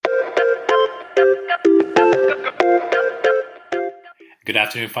Good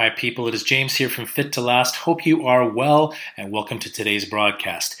afternoon, fine people. It is James here from Fit to Last. Hope you are well and welcome to today's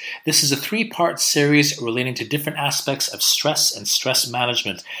broadcast. This is a three-part series relating to different aspects of stress and stress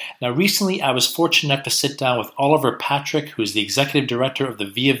management. Now, recently I was fortunate enough to sit down with Oliver Patrick, who is the Executive Director of the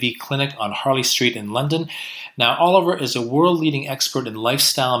ViaV Clinic on Harley Street in London. Now, Oliver is a world-leading expert in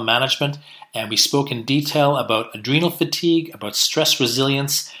lifestyle management, and we spoke in detail about adrenal fatigue, about stress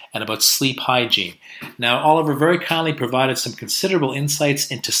resilience, and about sleep hygiene. Now, Oliver very kindly provided some considerable insights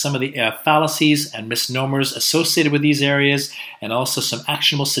into some of the fallacies and misnomers associated with these areas, and also some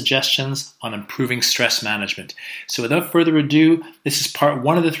actionable suggestions on improving stress management. So without further ado, this is part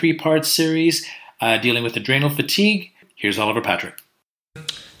one of the three-part series dealing with adrenal fatigue. Here's Oliver Patrick.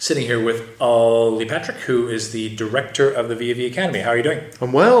 Sitting here with Ollie Patrick, who is the director of the ViaV Academy. How are you doing?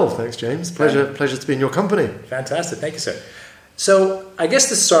 I'm well, thanks, James. Pleasure to be in your company. Fantastic. Thank you, sir. So I guess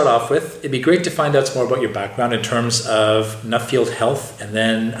to start off with, it'd be great to find out some more about your background in terms of Nuffield Health and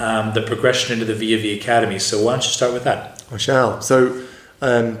then the progression into the ViaV Academy. So why don't you start with that? I shall. So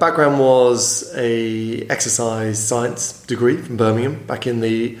background was a exercise science degree from Birmingham back in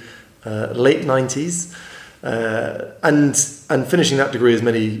the late 90s. And finishing that degree, as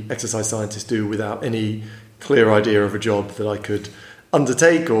many exercise scientists do, without any clear idea of a job that I could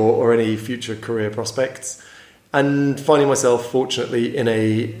undertake or any future career prospects. And finding myself, fortunately, in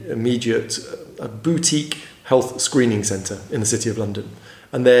a boutique health screening centre in the City of London.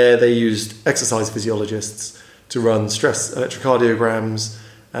 And there they used exercise physiologists to run stress electrocardiograms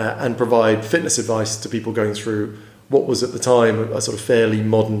and provide fitness advice to people going through what was at the time a sort of fairly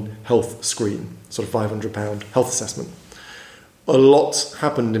modern health screen, sort of £500 health assessment. A lot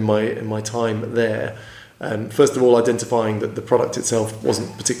happened in my time there. First of all, identifying that the product itself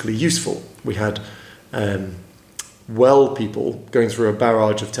wasn't particularly useful. We had well people going through a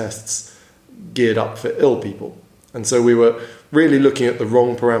barrage of tests geared up for ill people. And so we were really looking at the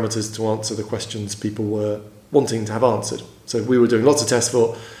wrong parameters to answer the questions people were wanting to have answered. So we were doing lots of tests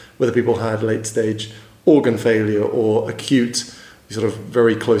for whether people had late stage organ failure or acute, sort of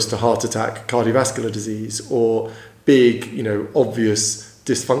very close to heart attack, cardiovascular disease, or big, obvious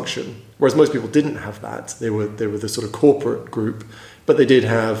dysfunction. Whereas most people didn't have that. They were the sort of corporate group, but they did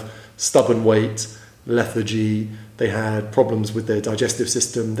have stubborn weight, lethargy, they had problems with their digestive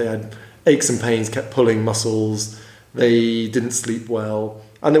system, they had aches and pains, kept pulling muscles, they didn't sleep well,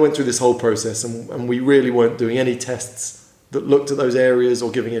 and they went through this whole process, and we really weren't doing any tests that looked at those areas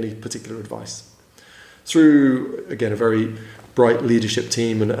or giving any particular advice. Through, again, a very bright leadership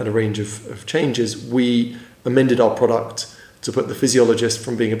team and a range of changes, we amended our product to put the physiologist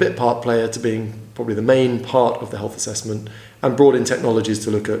from being a bit part player to being probably the main part of the health assessment, and brought in technologies to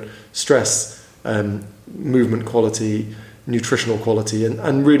look at stress, movement quality, nutritional quality,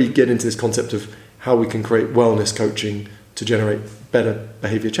 and really get into this concept of how we can create wellness coaching to generate better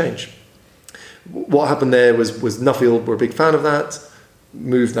behaviour change. What happened there was Nuffield were a big fan of that,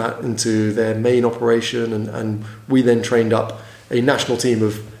 moved that into their main operation, and we then trained up a national team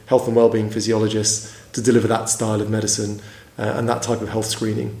of health and wellbeing physiologists to deliver that style of medicine and that type of health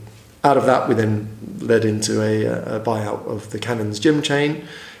screening. Out of that, we then led into a buyout of the Cannon's gym chain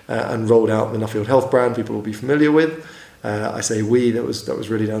and rolled out the Nuffield Health brand people will be familiar with. I say we, that was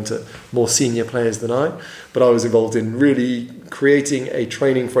really down to more senior players than I, but I was involved in really creating a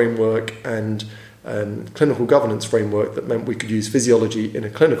training framework and clinical governance framework that meant we could use physiology in a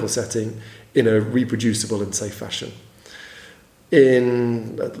clinical setting in a reproducible and safe fashion.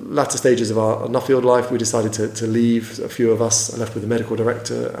 In latter stages of our Nuffield life, we decided to leave. A few of us, I left with the medical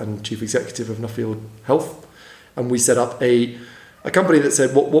director and chief executive of Nuffield Health, and we set up a company that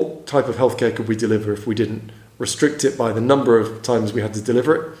said what type of healthcare could we deliver if we didn't restrict it by the number of times we had to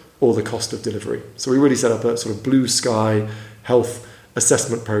deliver it or the cost of delivery. So we really set up a sort of blue sky health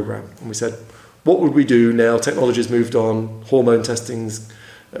assessment program, and we said, what would we do now? Technology's moved on, hormone testing's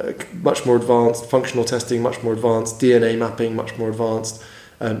much more advanced, functional testing much more advanced, DNA mapping much more advanced,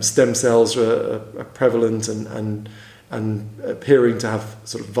 stem cells are prevalent and appearing to have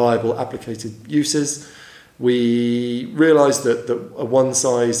sort of viable applicated uses. We realised that a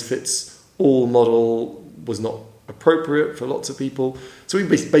one-size-fits-all model was not appropriate for lots of people, so we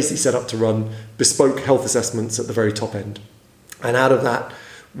basically set up to run bespoke health assessments at the very top end. And out of that,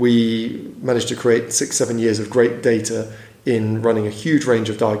 we managed to create 6-7 years of great data in running a huge range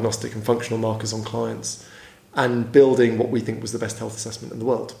of diagnostic and functional markers on clients and building what we think was the best health assessment in the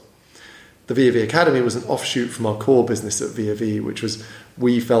world. The ViaV Academy was an offshoot from our core business at ViaV, which was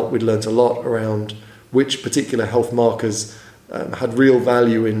we felt we'd learnt a lot around which particular health markers had real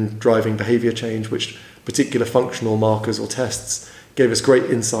value in driving behaviour change, which particular functional markers or tests gave us great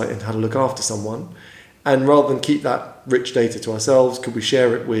insight into how to look after someone. And rather than keep that rich data to ourselves, could we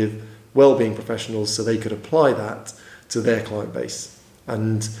share it with wellbeing professionals so they could apply that to their client base?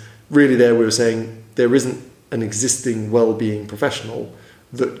 And really there we were saying there isn't an existing wellbeing professional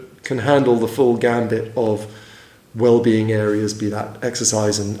that can handle the full gambit of wellbeing areas, be that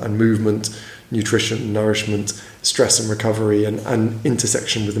exercise and movement, nutrition, nourishment, stress and recovery, and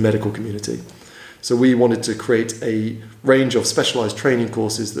intersection with the medical community. So we wanted to create a range of specialised training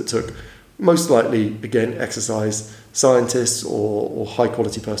courses that took most likely, again, exercise scientists or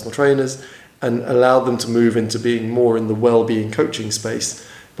high-quality personal trainers and allowed them to move into being more in the well-being coaching space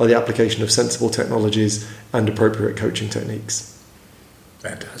by the application of sensible technologies and appropriate coaching techniques.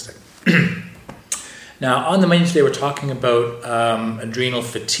 Fantastic. Now, on the menu today, we're talking about adrenal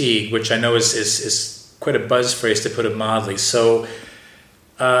fatigue, which I know is quite a buzz phrase, to put it mildly. So,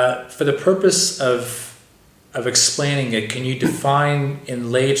 for the purpose of explaining it, can you define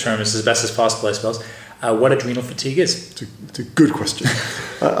in lay terms, as best as possible, I suppose, what adrenal fatigue is? It's a good question.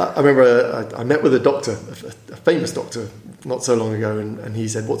 I remember I met with a doctor, a famous doctor, not so long ago, and he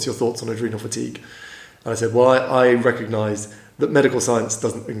said, "What's your thoughts on adrenal fatigue?" And I said, "Well, I recognise that medical science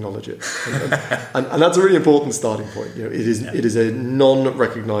doesn't acknowledge it," and that's a really important starting point. You know, it is a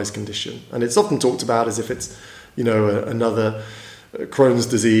non-recognised condition, and it's often talked about as if it's, you know, another Crohn's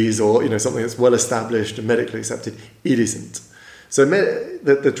disease or, you know, something that's well established and medically accepted. It isn't. So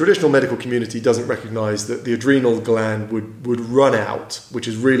the traditional medical community doesn't recognise that the adrenal gland would run out, which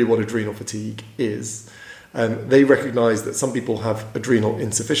is really what adrenal fatigue is. They recognise that some people have adrenal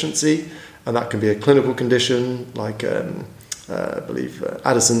insufficiency, and that can be a clinical condition like I believe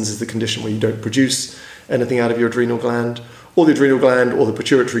Addison's is the condition where you don't produce anything out of your adrenal gland, or the adrenal gland or the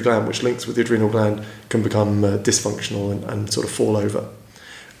pituitary gland, which links with the adrenal gland, can become dysfunctional and sort of fall over.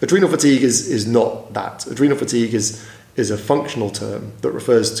 Adrenal fatigue is not that. Adrenal fatigue is a functional term that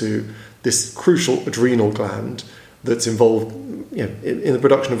refers to this crucial adrenal gland that's involved, you know, in the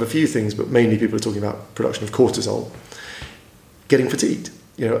production of a few things, but mainly people are talking about production of cortisol, getting fatigued.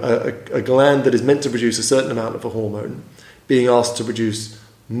 You know, a gland that is meant to produce a certain amount of a hormone being asked to produce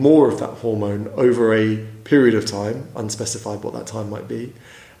more of that hormone over a period of time, unspecified what that time might be,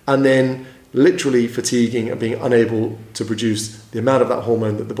 and then literally fatiguing and being unable to produce the amount of that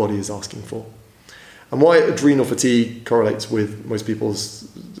hormone that the body is asking for. And why adrenal fatigue correlates with most people's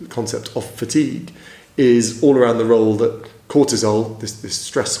concept of fatigue is all around the role that cortisol, this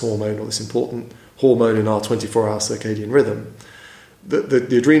stress hormone, or this important hormone in our 24-hour circadian rhythm,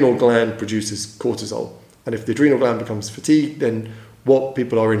 the adrenal gland produces cortisol. And if the adrenal gland becomes fatigued, then what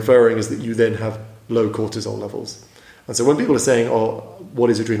people are inferring is that you then have low cortisol levels. And so when people are saying, "Oh, what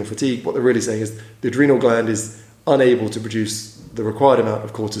is adrenal fatigue?" what they're really saying is the adrenal gland is unable to produce the required amount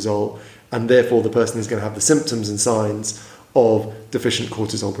of cortisol, and therefore the person is going to have the symptoms and signs of deficient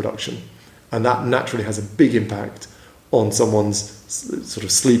cortisol production. And that naturally has a big impact on someone's sort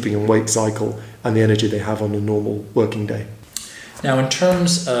of sleeping and wake cycle and the energy they have on a normal working day. Now, in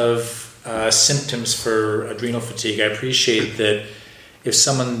terms of symptoms for adrenal fatigue, I appreciate that if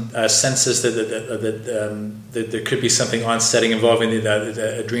someone senses that there could be something onsetting involving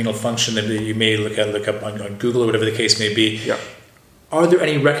the adrenal function, that you may look up on Google or whatever the case may be. Yeah. Are there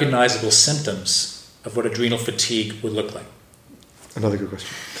any recognizable symptoms of what adrenal fatigue would look like? Another good question.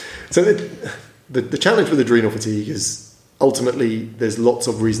 So the challenge with adrenal fatigue is ultimately there's lots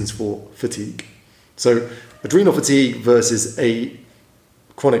of reasons for fatigue. So adrenal fatigue versus a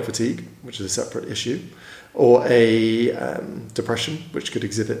chronic fatigue, which is a separate issue, or a depression, which could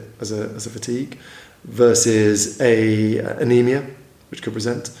exhibit as a fatigue, versus a anemia, which could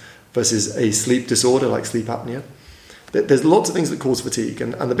present, versus a sleep disorder like sleep apnea. There's lots of things that cause fatigue,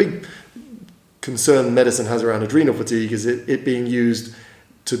 and the big concern medicine has around adrenal fatigue is it being used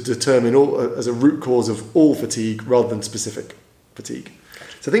to determine as a root cause of all fatigue rather than specific fatigue.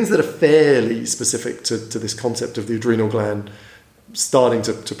 So things that are fairly specific to this concept of the adrenal gland starting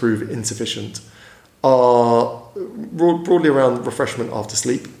to prove insufficient are broadly around refreshment after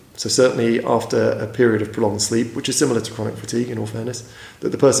sleep. So certainly after a period of prolonged sleep, which is similar to chronic fatigue in all fairness, that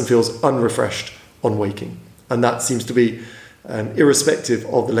the person feels unrefreshed on waking. And that seems to be irrespective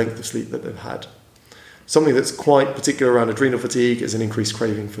of the length of sleep that they've had. Something that's quite particular around adrenal fatigue is an increased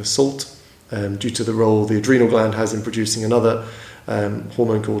craving for salt, due to the role the adrenal gland has in producing another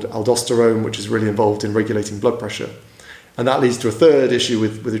hormone called aldosterone, which is really involved in regulating blood pressure. And that leads to a third issue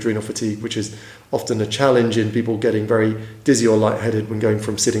with adrenal fatigue, which is often a challenge in people getting very dizzy or lightheaded when going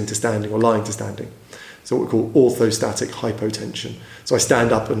from sitting to standing or lying to standing. So what we call orthostatic hypotension. So I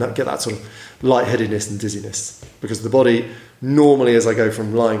stand up and get that sort of lightheadedness and dizziness, because the body normally, as I go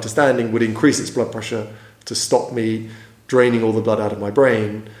from lying to standing, would increase its blood pressure to stop me draining all the blood out of my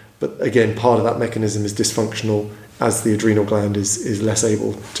brain. But again, part of that mechanism is dysfunctional as the adrenal gland is less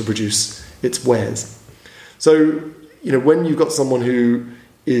able to produce its wares. So, when you've got someone who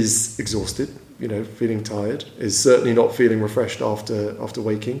is exhausted, feeling tired, is certainly not feeling refreshed after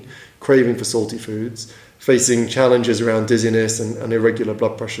waking, craving for salty foods, facing challenges around dizziness and irregular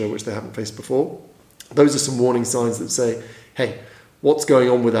blood pressure, which they haven't faced before, those are some warning signs that say, hey, what's going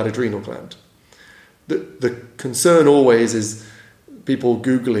on with that adrenal gland? The concern always is people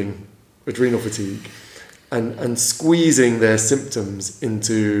Googling adrenal fatigue and squeezing their symptoms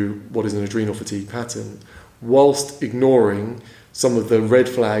into what is an adrenal fatigue pattern, whilst ignoring some of the red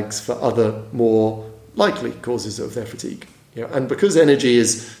flags for other more likely causes of their fatigue. And because energy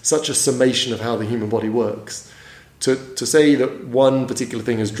is such a summation of how the human body works, to say that one particular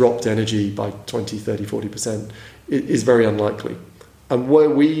thing has dropped energy by 20, 30, 40% is very unlikely. And where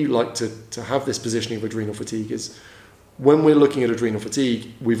we like to have this positioning of adrenal fatigue is when we're looking at adrenal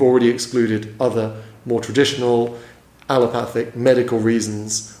fatigue, we've already excluded other more traditional allopathic medical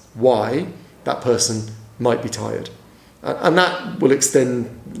reasons why that person might be tired. And that will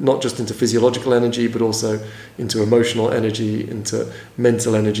extend not just into physiological energy, but also into emotional energy, into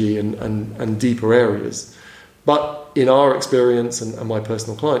mental energy and deeper areas. But in our experience and my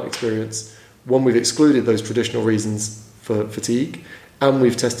personal client experience, when we've excluded those traditional reasons for fatigue and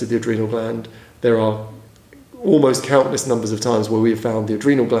we've tested the adrenal gland, there are almost countless numbers of times where we have found the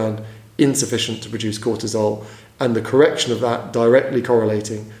adrenal gland insufficient to produce cortisol and the correction of that directly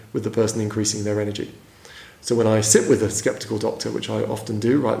correlating with the person increasing their energy. So when I sit with a skeptical doctor, which I often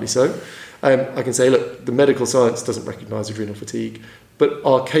do, rightly so, I can say, look, the medical science doesn't recognise adrenal fatigue, but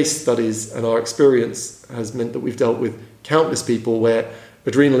our case studies and our experience has meant that we've dealt with countless people where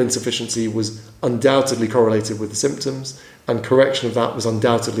adrenal insufficiency was undoubtedly correlated with the symptoms, and correction of that was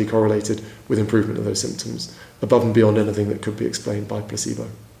undoubtedly correlated with improvement of those symptoms, above and beyond anything that could be explained by placebo.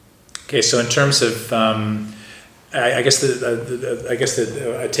 Okay, so in terms of I guess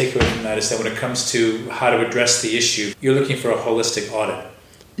the takeaway from that is that when it comes to how to address the issue, you're looking for a holistic audit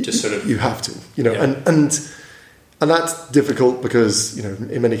to sort of... You have to, and that's difficult because,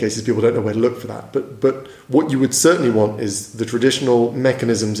 in many cases people don't know where to look for that. But what you would certainly want is the traditional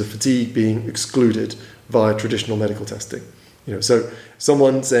mechanisms of fatigue being excluded via traditional medical testing. So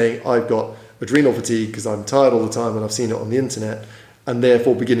someone saying, I've got adrenal fatigue because I'm tired all the time and I've seen it on the internet, and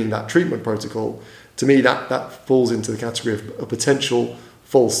therefore beginning that treatment protocol, to me, that falls into the category of a potential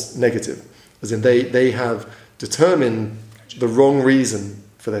false negative. As in, they have determined the wrong reason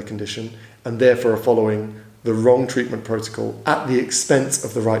for their condition and therefore are following the wrong treatment protocol at the expense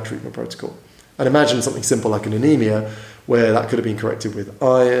of the right treatment protocol. And imagine something simple like an anemia, where that could have been corrected with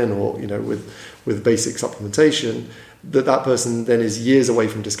iron or with basic supplementation, that person then is years away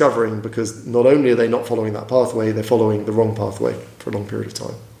from discovering, because not only are they not following that pathway, they're following the wrong pathway for a long period of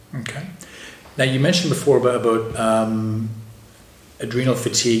time. Okay. Now, you mentioned before about adrenal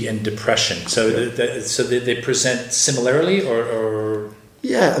fatigue and depression. So, they present similarly, or?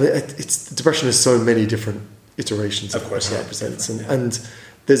 Yeah, depression has so many different iterations of course, how it presents, and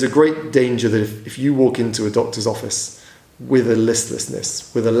there's a great danger that if you walk into a doctor's office with a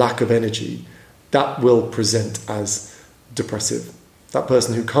listlessness, with a lack of energy, that will present as depressive. That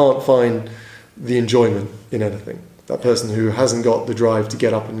person who can't find the enjoyment in anything, that person who hasn't got the drive to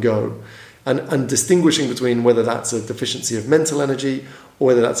get up and go. And distinguishing between whether that's a deficiency of mental energy or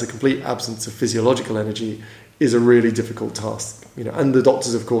whether that's a complete absence of physiological energy is a really difficult task. And the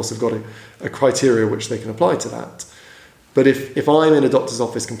doctors, of course, have got a criteria which they can apply to that. But if I'm in a doctor's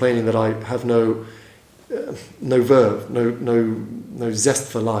office complaining that I have no verve, no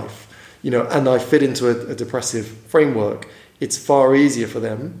zest for life, and I fit into a depressive framework, it's far easier for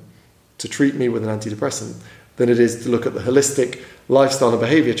them to treat me with an antidepressant than it is to look at the holistic lifestyle and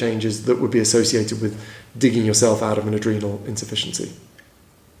behaviour changes that would be associated with digging yourself out of an adrenal insufficiency.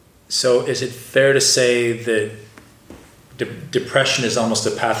 So is it fair to say that depression is almost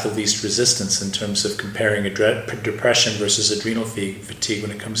a path of least resistance in terms of comparing depression versus adrenal fatigue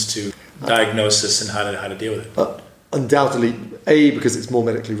when it comes to diagnosis and how to deal with it? Undoubtedly, A, because it's more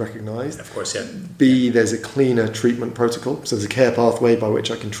medically recognised. Of course, yeah. B, there's a cleaner treatment protocol, so there's a care pathway by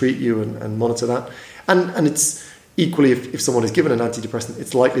which I can treat you and monitor that. And it's equally, if someone is given an antidepressant,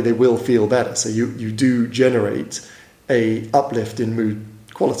 it's likely they will feel better. So you do generate a uplift in mood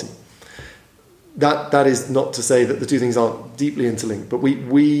quality. That is not to say that the two things aren't deeply interlinked, but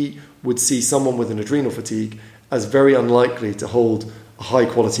we would see someone with an adrenal fatigue as very unlikely to hold a high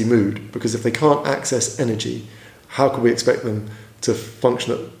quality mood, because if they can't access energy, how can we expect them to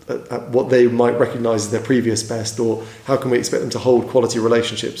function at what they might recognise as their previous best, or how can we expect them to hold quality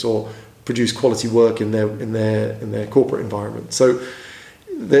relationships or produce quality work in their corporate environment? So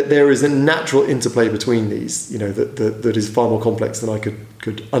there is a natural interplay between these, that is far more complex than I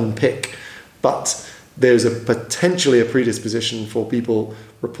could unpick. But there's potentially a predisposition for people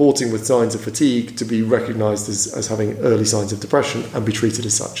reporting with signs of fatigue to be recognised as having early signs of depression and be treated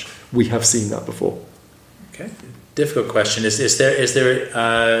as such. We have seen that before. Okay. Difficult question. Is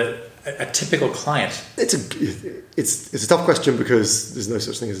there a typical client? It's a tough question because there's no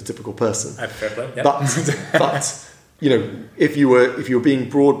such thing as a typical person. Fair play. Yeah. But if you were being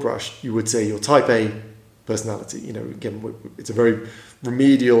broad brushed, you would say you're type A personality. Again, it's a very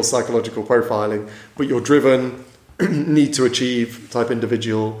remedial psychological profiling, but you're driven, need to achieve type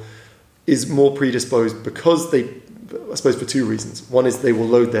individual is more predisposed because I suppose for two reasons. One is they will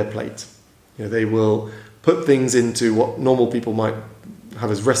load their plate. They will put things into what normal people might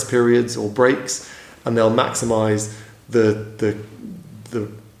have as rest periods or breaks, and they'll maximize the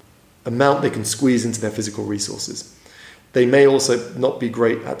amount they can squeeze into their physical resources. They may also not be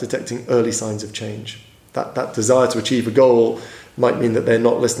great at detecting early signs of change. That desire to achieve a goal might mean that they're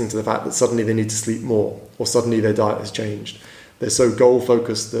not listening to the fact that suddenly they need to sleep more, or suddenly their diet has changed. They're so goal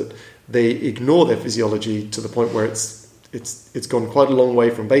focused that they ignore their physiology to the point where it's gone quite a long way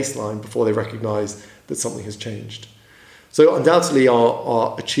from baseline before they recognize that something has changed. So undoubtedly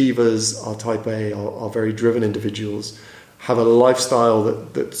our achievers, our type A, our very driven individuals have a lifestyle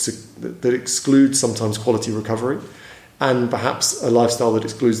that excludes sometimes quality recovery, and perhaps a lifestyle that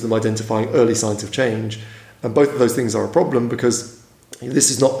excludes them identifying early signs of change. And both of those things are a problem because this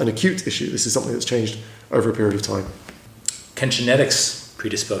is not an acute issue. This is something that's changed over a period of time. Can genetics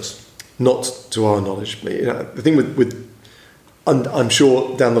predispose? Not to our knowledge. The thing with I'm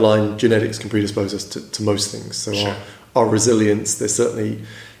sure down the line genetics can predispose us to most things. So sure. Our resilience, there's certainly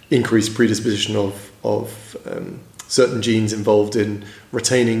increased predisposition of certain genes involved in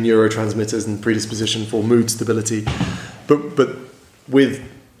retaining neurotransmitters and predisposition for mood stability. But with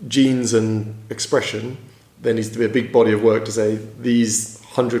genes and expression, there needs to be a big body of work to say these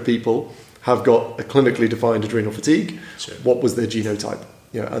 100 people have got a clinically defined adrenal fatigue. Sure. What was their genotype?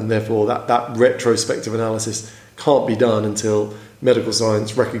 And therefore that retrospective analysis can't be done until medical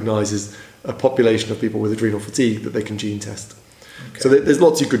science recognises a population of people with adrenal fatigue that they can gene test. Okay. So there's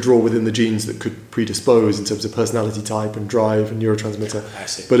lots you could draw within the genes that could predispose in terms of personality type and drive and neurotransmitter. I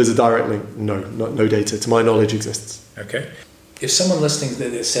see. But as a direct link, no data, to my knowledge, exists. Okay. If someone listening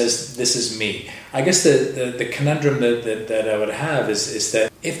that says, this is me, I guess the conundrum that I would have is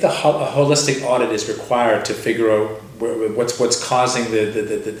that if a holistic audit is required to figure out what's causing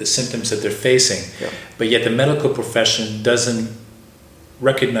the symptoms that they're facing, yeah. But yet the medical profession doesn't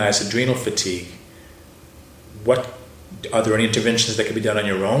recognize adrenal fatigue, are there any interventions that can be done on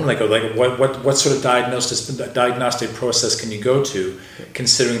your own? Like what sort of diagnostic process can you go to,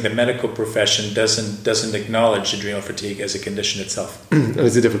 considering the medical profession doesn't acknowledge adrenal fatigue as a condition itself? And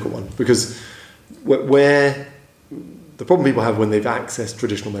it's a difficult one because where the problem people have when they've accessed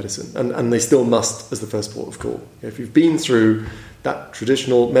traditional medicine, and they still must as the first port of call. If you've been through that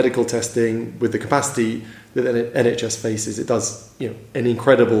traditional medical testing with the capacity that NHS faces, it does an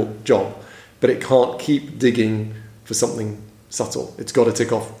incredible job, but it can't keep digging for something subtle. It's got to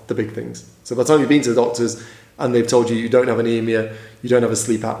tick off the big things. So by the time you've been to the doctors and they've told you don't have anemia, you don't have a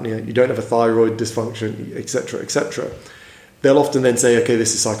sleep apnea, you don't have a thyroid dysfunction, etc., they'll often then say, okay,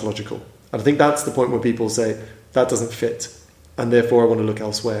 this is psychological. And I think that's the point where people say, that doesn't fit, and therefore I want to look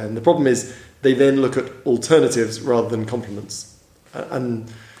elsewhere. And the problem is they then look at alternatives rather than complements.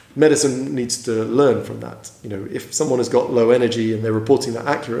 And medicine needs to learn from that. If someone has got low energy and they're reporting that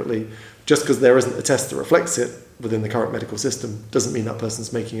accurately, just because there isn't a test that reflects it within the current medical system doesn't mean that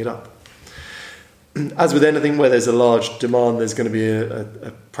person's making it up. As with anything where there's a large demand, there's going to be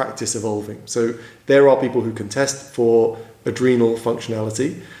a practice evolving. So there are people who can test for adrenal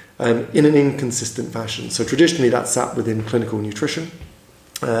functionality in an inconsistent fashion. So traditionally that's sat within clinical nutrition,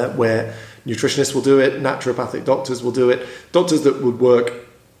 where nutritionists will do it, naturopathic doctors will do it, doctors that would work,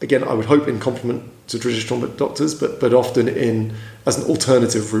 again, I would hope in complement to traditional doctors, but often as an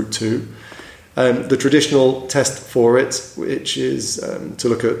alternative route too. The traditional test for it, which is to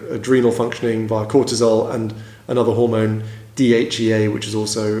look at adrenal functioning via cortisol and another hormone, DHEA, which is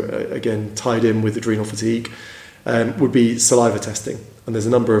also, again, tied in with adrenal fatigue, would be saliva testing. And there's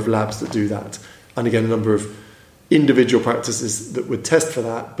a number of labs that do that. And again, a number of individual practices that would test for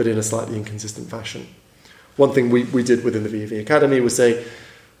that, but in a slightly inconsistent fashion. One thing we did within the VV Academy was say,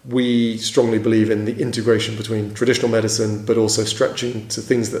 we strongly believe in the integration between traditional medicine, but also stretching to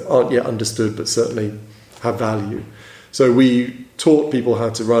things that aren't yet understood, but certainly have value. So we taught people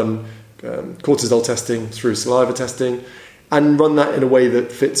how to run cortisol testing through saliva testing, and run that in a way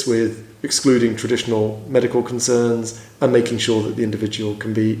that fits with excluding traditional medical concerns and making sure that the individual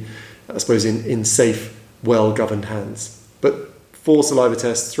can be, I suppose, in safe, well-governed hands. But 4 saliva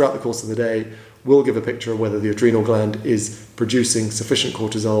tests throughout the course of the day will give a picture of whether the adrenal gland is producing sufficient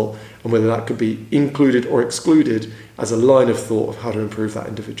cortisol and whether that could be included or excluded as a line of thought of how to improve that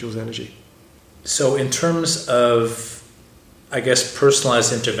individual's energy. So in terms of, I guess,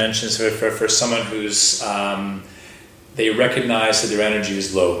 personalized interventions for someone who's, they recognize that their energy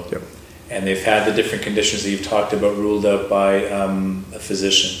is low, yep, and they've had the different conditions that you've talked about ruled out by a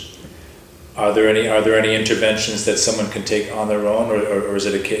physician, Are there any interventions that someone can take on their own, or is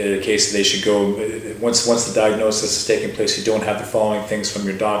it a case that they should go once the diagnosis is taking place? You don't have the following things from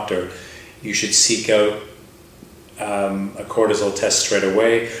your doctor. You should seek out a cortisol test straight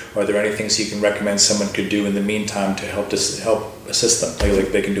away. Or are there any things you can recommend someone could do in the meantime to help assist them,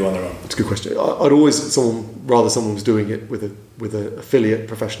 like they can do on their own? That's a good question. I'd always rather someone was doing it with an affiliate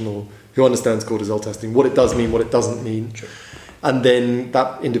professional who understands cortisol testing, what it does mean, what it doesn't mean. Sure. And then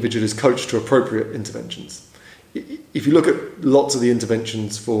that individual is coached to appropriate interventions. If you look at lots of the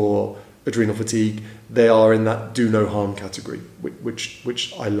interventions for adrenal fatigue, they are in that do no harm category,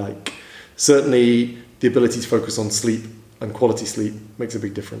 which I like. Certainly, the ability to focus on sleep and quality sleep makes a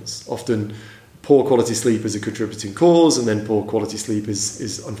big difference. Often, poor quality sleep is a contributing cause, and then poor quality sleep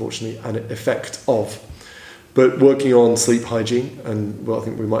is unfortunately an effect of. But working on sleep hygiene, and I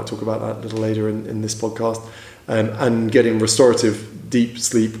think we might talk about that a little later in this podcast, and getting restorative deep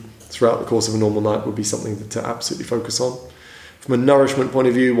sleep throughout the course of a normal night would be something to absolutely focus on. From a nourishment point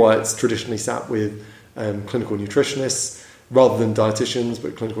of view, why it's traditionally sat with clinical nutritionists rather than dietitians,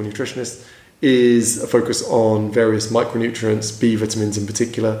 but clinical nutritionists, is a focus on various micronutrients, B vitamins in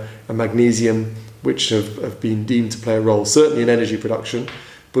particular, and magnesium, which have been deemed to play a role certainly in energy production,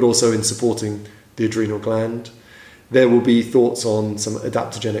 but also in supporting the adrenal gland. There will be thoughts on some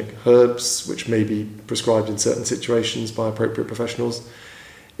adaptogenic herbs, which may be prescribed in certain situations by appropriate professionals.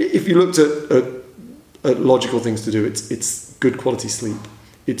 If you looked at logical things to do, it's good quality sleep.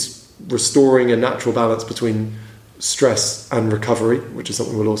 It's restoring a natural balance between stress and recovery, which is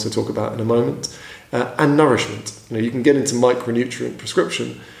something we'll also talk about in a moment, and nourishment. You can get into micronutrient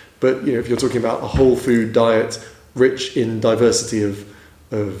prescription, but if you're talking about a whole food diet rich in diversity of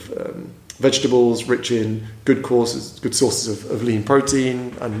vegetables, rich in good sources of lean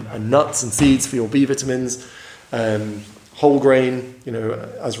protein and nuts and seeds for your B vitamins, whole grain,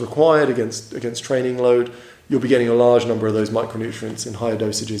 as required against training load, you'll be getting a large number of those micronutrients in higher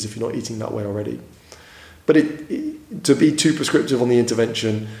dosages if you're not eating that way already. But to be too prescriptive on the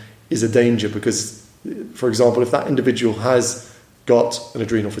intervention is a danger because, for example, if that individual has got an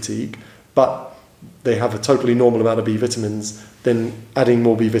adrenal fatigue, but they have a totally normal amount of B vitamins, then adding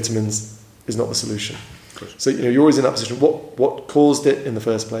more B vitamins is not the solution. So you're always in that position. What caused it in the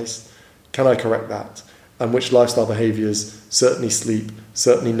first place? Can I correct that? And which lifestyle behaviours, certainly sleep,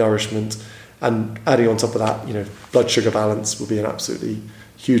 certainly nourishment, and adding on top of that, blood sugar balance will be an absolutely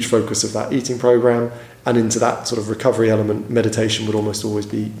huge focus of that eating program. And into that sort of recovery element, meditation would almost always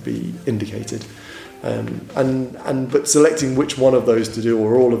be indicated. But selecting which one of those to do,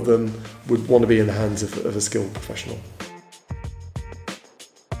 or all of them, would want to be in the hands of a skilled professional.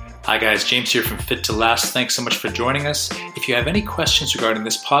 Hi guys, James here from Fit to Last. Thanks so much for joining us. If you have any questions regarding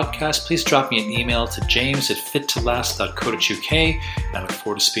this podcast, please drop me an email to james@fittolast.co.uk, and I look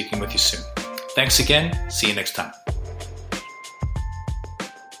forward to speaking with you soon. Thanks again. See you next time.